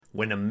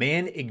When a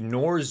man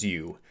ignores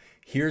you,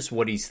 here's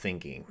what he's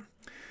thinking.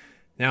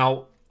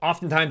 Now,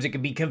 oftentimes it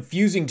can be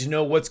confusing to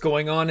know what's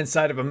going on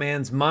inside of a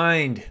man's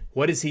mind.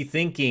 What is he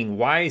thinking?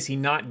 Why is he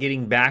not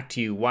getting back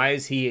to you? Why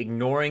is he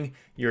ignoring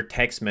your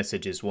text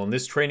messages? Well, in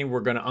this training,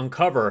 we're going to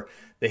uncover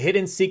the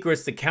hidden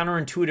secrets, the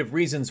counterintuitive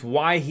reasons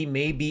why he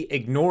may be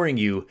ignoring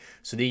you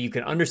so that you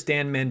can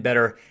understand men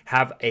better,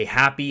 have a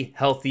happy,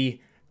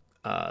 healthy,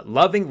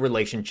 loving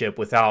relationship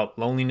without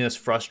loneliness,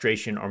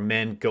 frustration, or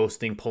men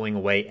ghosting, pulling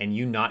away, and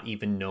you not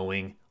even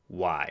knowing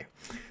why.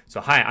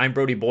 So hi, I'm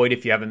Brody Boyd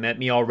if you haven't met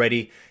me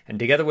already, and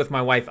together with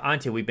my wife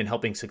Antje, we've been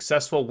helping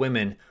successful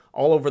women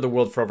all over the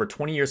world for over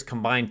 20 years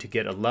combined to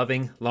get a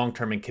loving,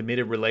 long-term, and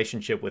committed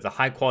relationship with a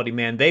high-quality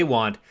man they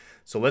want.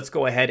 So let's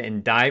go ahead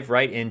and dive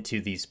right into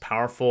these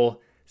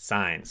powerful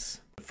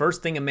signs. The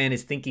first thing a man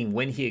is thinking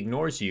when he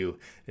ignores you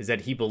is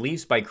that he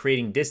believes by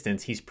creating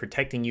distance, he's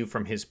protecting you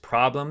from his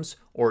problems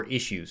or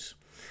issues.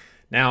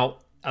 Now,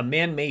 a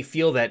man may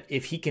feel that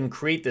if he can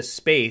create this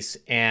space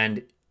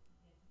and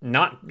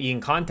not be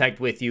in contact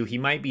with you, he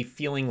might be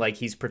feeling like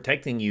he's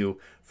protecting you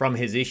from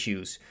his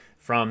issues,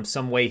 from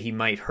some way he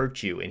might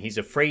hurt you, and he's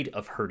afraid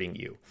of hurting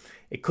you.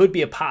 It could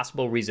be a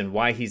possible reason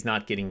why he's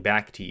not getting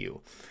back to you.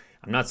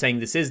 I'm not saying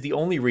this is the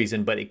only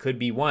reason, but it could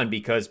be one,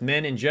 because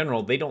men in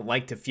general, they don't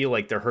like to feel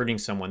like they're hurting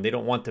someone. They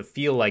don't want to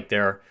feel like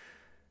they're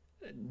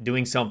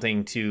doing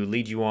something to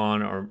lead you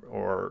on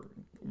or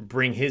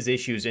bring his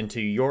issues into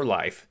your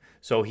life.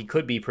 So he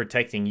could be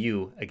protecting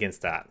you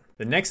against that.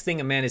 The next thing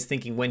a man is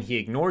thinking when he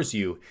ignores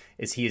you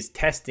is he is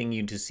testing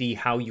you to see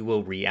how you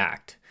will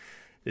react.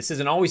 This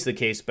isn't always the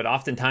case, but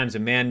oftentimes a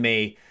man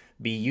may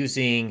be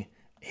using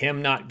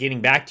him not getting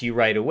back to you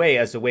right away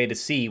as a way to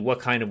see what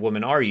kind of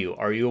woman are you.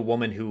 Are you a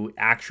woman who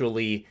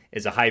actually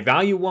is a high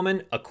value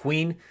woman, a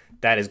queen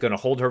that is going to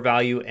hold her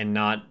value and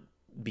not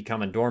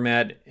become a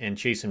doormat and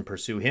chase and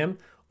pursue him?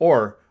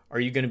 Or are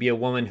you going to be a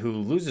woman who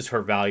loses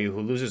her value,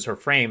 who loses her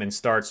frame and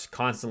starts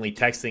constantly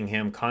texting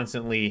him,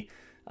 constantly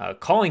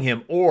calling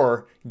him,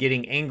 or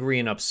getting angry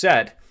and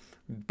upset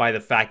by the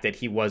fact that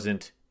he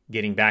wasn't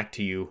getting back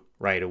to you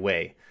right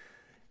away?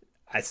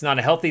 It's not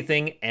a healthy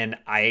thing, and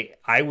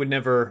I would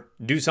never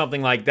do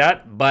something like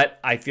that, but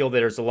I feel that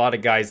there's a lot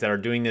of guys that are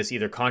doing this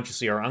either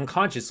consciously or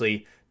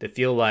unconsciously to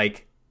feel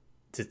like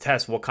to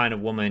test what kind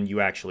of woman you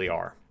actually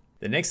are.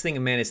 The next thing a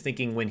man is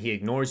thinking when he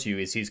ignores you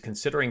is he's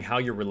considering how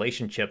your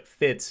relationship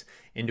fits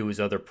into his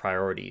other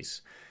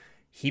priorities.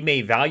 He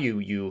may value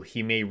you,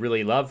 he may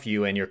really love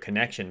you and your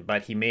connection,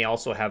 but he may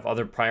also have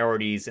other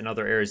priorities in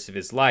other areas of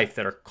his life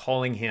that are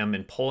calling him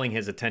and pulling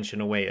his attention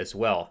away as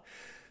well.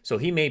 So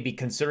he may be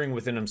considering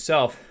within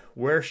himself,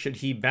 where should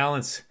he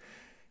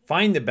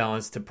find the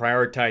balance to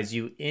prioritize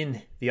you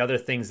in the other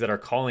things that are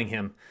calling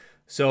him.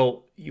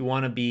 So you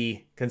want to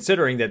be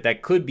considering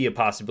that could be a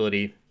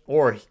possibility,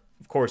 or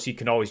of course he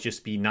can always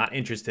just be not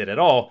interested at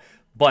all,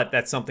 but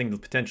that's something to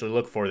potentially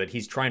look for, that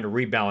he's trying to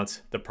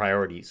rebalance the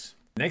priorities.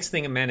 The next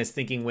thing a man is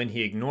thinking when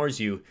he ignores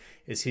you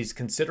is he's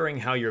considering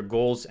how your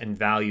goals and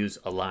values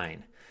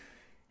align.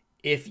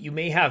 If you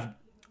may have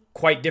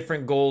quite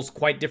different goals,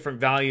 quite different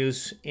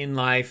values in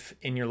life,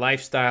 in your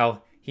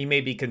lifestyle, he may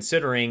be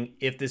considering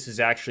if this is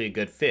actually a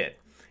good fit,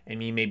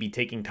 and he may be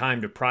taking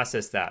time to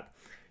process that.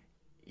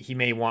 He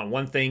may want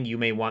one thing, you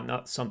may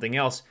want something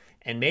else,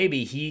 and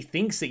maybe he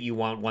thinks that you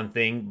want one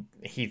thing,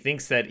 he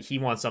thinks that he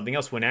wants something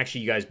else, when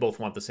actually you guys both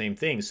want the same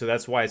thing. So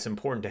that's why it's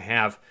important to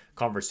have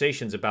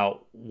conversations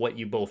about what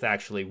you both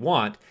actually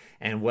want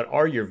and what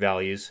are your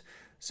values,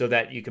 so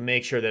that you can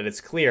make sure that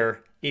it's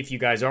clear if you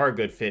guys are a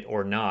good fit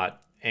or not.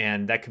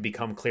 And that could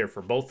become clear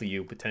for both of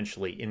you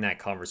potentially in that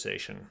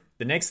conversation.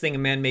 The next thing a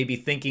man may be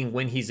thinking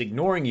when he's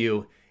ignoring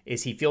you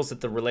is he feels that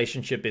the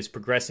relationship is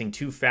progressing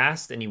too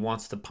fast and he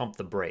wants to pump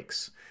the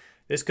brakes.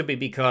 This could be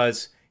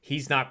because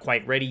he's not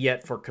quite ready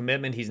yet for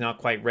commitment. He's not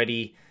quite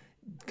ready.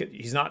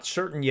 He's not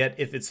certain yet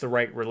if it's the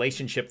right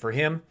relationship for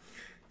him.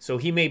 So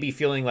he may be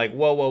feeling like,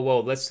 whoa,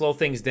 let's slow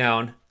things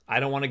down. I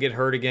don't want to get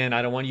hurt again.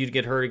 I don't want you to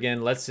get hurt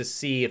again. Let's just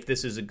see if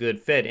this is a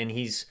good fit. And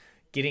he's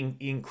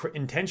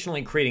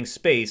intentionally creating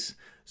space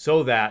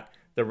so that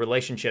the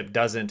relationship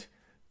doesn't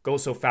go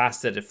so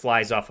fast that it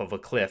flies off of a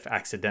cliff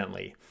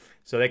accidentally.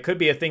 So that could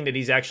be a thing that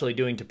he's actually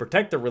doing to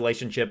protect the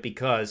relationship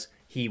because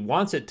he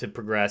wants it to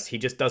progress. He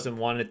just doesn't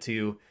want it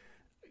to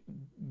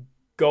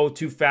go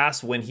too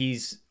fast when he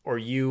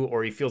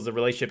feels the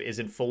relationship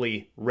isn't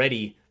fully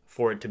ready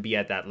for it to be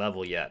at that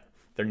level yet.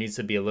 There needs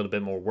to be a little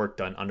bit more work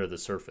done under the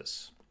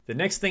surface. The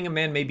next thing a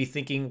man may be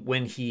thinking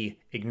when he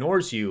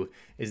ignores you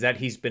is that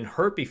he's been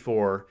hurt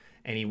before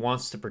and he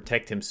wants to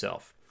protect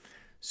himself.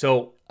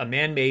 So a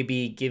man may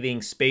be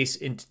giving space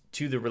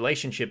into the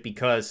relationship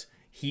because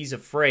he's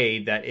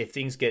afraid that if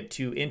things get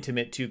too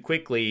intimate too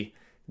quickly,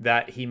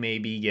 that he may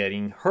be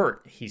getting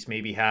hurt. He's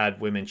maybe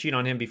had women cheat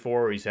on him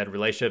before, or he's had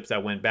relationships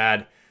that went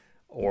bad,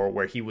 or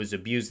where he was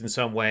abused in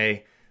some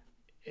way,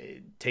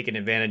 taken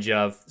advantage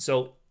of.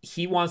 So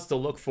he wants to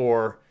look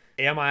for,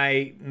 am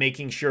I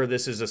making sure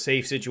this is a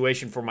safe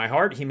situation for my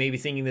heart? He may be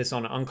thinking this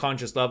on an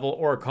unconscious level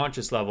or a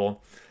conscious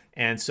level.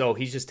 And so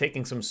he's just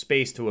taking some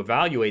space to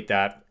evaluate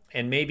that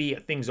And maybe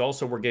things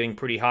also were getting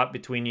pretty hot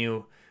between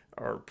you,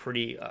 or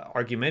pretty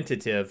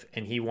argumentative,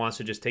 and he wants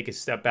to just take a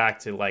step back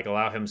to like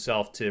allow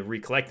himself to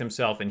recollect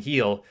himself and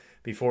heal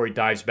before he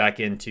dives back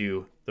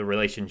into the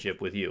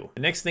relationship with you.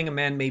 The next thing a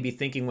man may be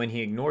thinking when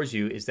he ignores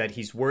you is that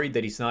he's worried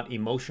that he's not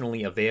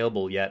emotionally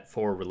available yet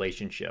for a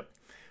relationship.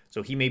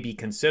 So he may be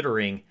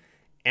considering,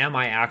 am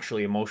I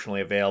actually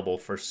emotionally available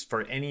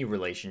for any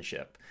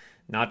relationship?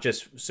 Not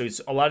just, so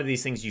it's a lot of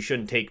these things you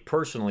shouldn't take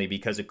personally,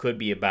 because it could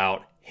be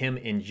about him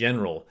in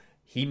general.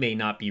 He may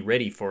not be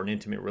ready for an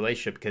intimate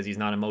relationship because he's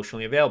not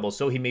emotionally available.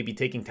 So he may be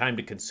taking time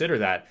to consider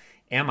that.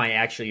 Am I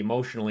actually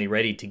emotionally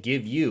ready to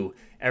give you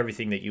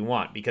everything that you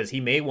want? Because he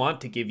may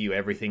want to give you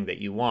everything that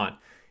you want.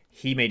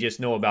 He may just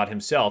know about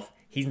himself,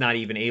 he's not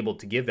even able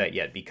to give that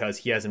yet because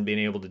he hasn't been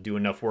able to do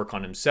enough work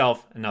on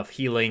himself, enough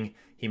healing.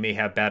 He may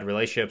have bad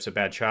relationships, a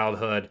bad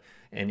childhood,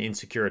 an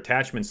insecure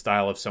attachment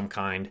style of some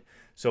kind.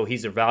 So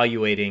he's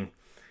evaluating,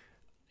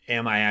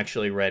 am I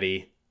actually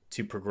ready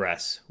to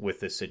progress with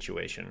this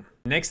situation?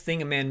 Next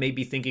thing a man may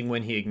be thinking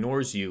when he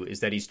ignores you is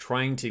that he's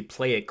trying to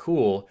play it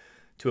cool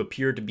to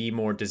appear to be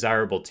more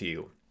desirable to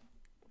you.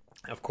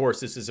 Of course,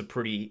 this is a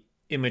pretty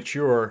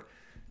immature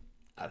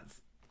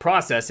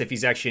process if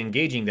he's actually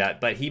engaging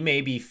that, but he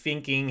may be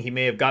thinking, he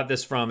may have got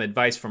this from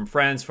advice from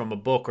friends, from a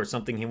book or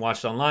something he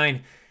watched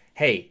online.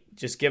 Hey,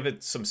 just give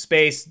it some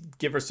space,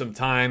 give her some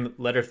time,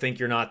 let her think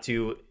you're not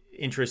too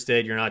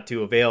interested, you're not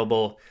too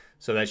available,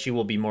 so that she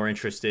will be more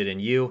interested in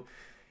you.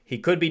 He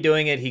could be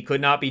doing it, he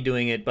could not be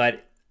doing it,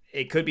 but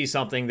it could be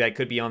something that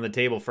could be on the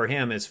table for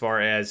him as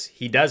far as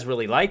he does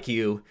really like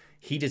you.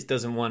 He just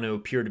doesn't want to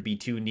appear to be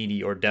too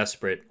needy or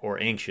desperate or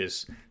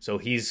anxious. So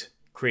he's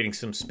creating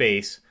some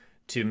space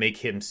to make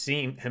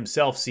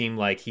himself seem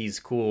like he's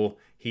cool,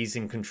 he's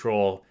in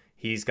control,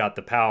 he's got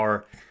the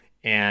power,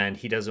 and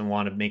he doesn't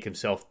want to make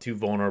himself too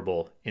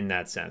vulnerable in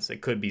that sense.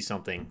 It could be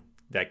something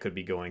that could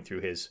be going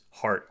through his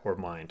heart or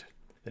mind.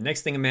 The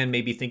next thing a man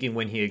may be thinking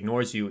when he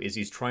ignores you is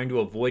he's trying to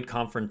avoid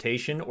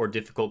confrontation or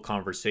difficult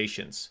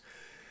conversations.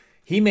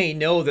 He may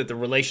know that the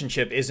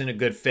relationship isn't a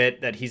good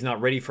fit, that he's not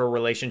ready for a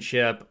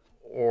relationship,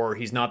 or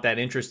he's not that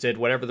interested,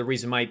 whatever the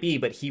reason might be,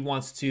 but he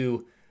wants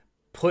to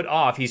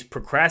he's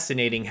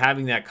procrastinating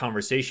having that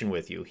conversation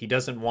with you. He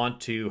doesn't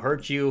want to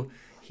hurt you.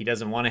 He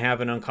doesn't want to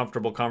have an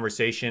uncomfortable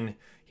conversation.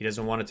 He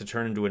doesn't want it to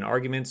turn into an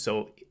argument.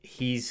 So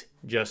he's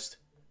just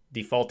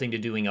defaulting to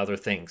doing other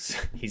things.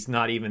 He's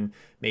not even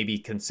maybe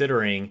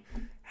considering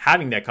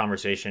having that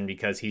conversation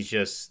because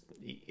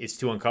it's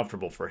too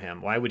uncomfortable for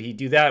him. Why would he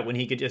do that when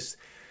he could just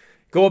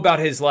go about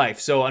his life?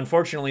 So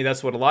unfortunately,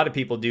 that's what a lot of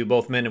people do,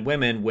 both men and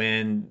women,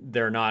 when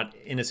they're not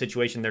in a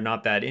situation they're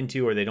not that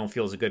into or they don't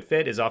feel is a good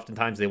fit, is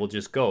oftentimes they will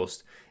just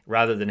ghost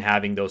rather than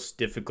having those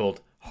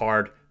difficult,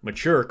 hard,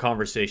 mature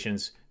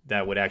conversations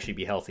that would actually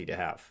be healthy to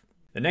have.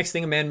 The next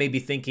thing a man may be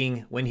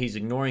thinking when he's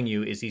ignoring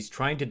you is he's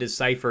trying to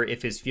decipher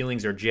if his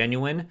feelings are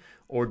genuine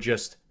or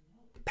just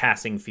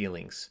passing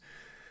feelings.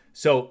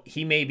 So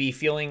he may be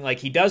feeling like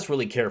he does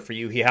really care for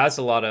you. He has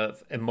a lot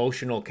of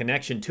emotional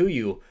connection to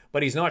you,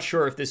 but he's not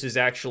sure if this is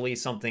actually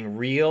something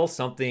real,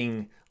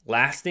 something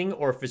lasting,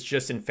 or if it's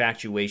just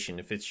infatuation,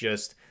 if it's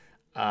just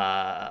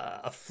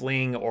a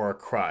fling or a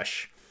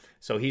crush.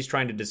 So he's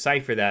trying to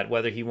decipher that,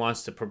 whether he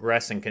wants to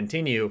progress and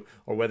continue,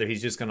 or whether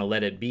he's just going to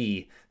let it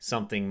be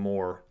something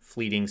more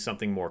fleeting,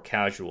 something more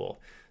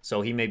casual.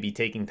 So he may be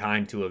taking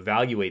time to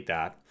evaluate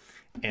that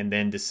and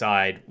then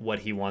decide what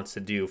he wants to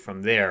do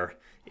from there,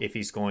 if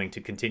he's going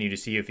to continue to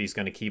see if he's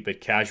going to keep it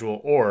casual,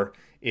 or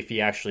if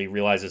he actually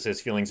realizes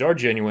his feelings are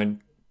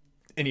genuine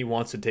and he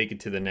wants to take it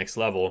to the next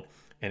level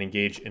and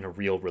engage in a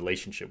real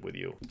relationship with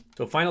you.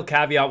 So final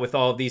caveat with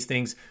all of these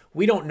things,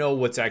 we don't know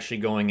what's actually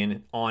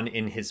going on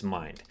in his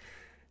mind.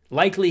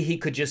 Likely he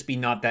could just be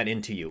not that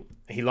into you.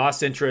 He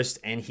lost interest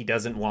and he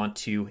doesn't want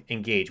to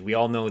engage. We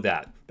all know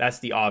that. That's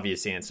the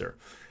obvious answer.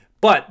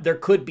 But there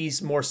could be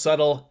more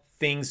subtle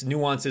things,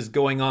 nuances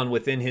going on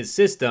within his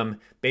system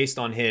based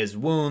on his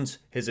wounds,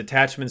 his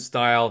attachment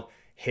style,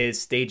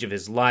 his stage of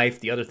his life,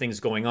 the other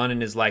things going on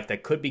in his life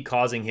that could be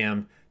causing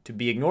him to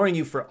be ignoring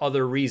you for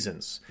other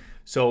reasons.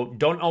 So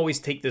don't always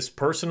take this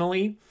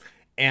personally.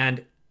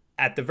 And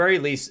at the very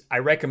least, I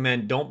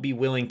recommend don't be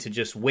willing to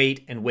just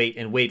wait and wait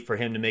and wait for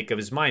him to make up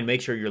his mind. Make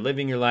sure you're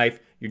living your life,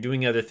 you're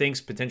doing other things,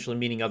 potentially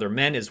meeting other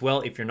men as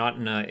well if you're not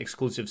in an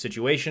exclusive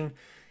situation,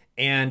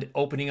 and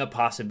opening up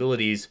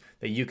possibilities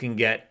that you can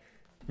get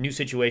new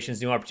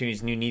situations, new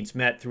opportunities, new needs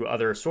met through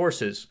other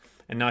sources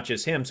and not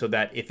just him, so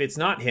that if it's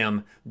not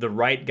him, the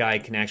right guy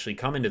can actually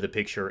come into the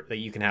picture that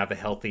you can have a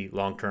healthy,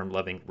 long-term,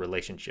 loving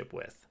relationship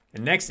with.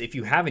 And next, if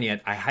you haven't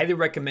yet, I highly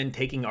recommend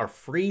taking our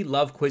free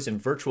love quiz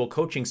and virtual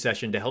coaching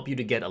session to help you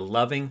to get a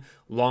loving,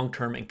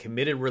 long-term, and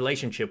committed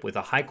relationship with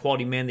a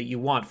high-quality man that you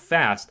want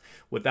fast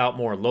without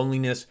more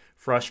loneliness,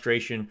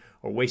 frustration,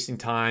 or wasting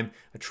time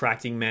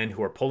attracting men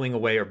who are pulling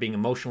away or being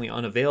emotionally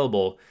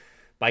unavailable,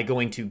 by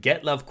going to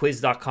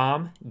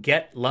getlovequiz.com,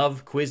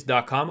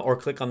 or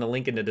click on the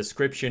link in the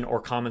description or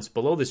comments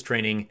below this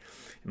training.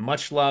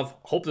 Much love.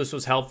 Hope this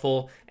was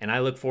helpful, and I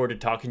look forward to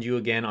talking to you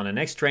again on the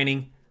next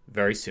training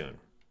very soon.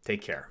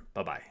 Take care.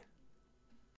 Bye-bye.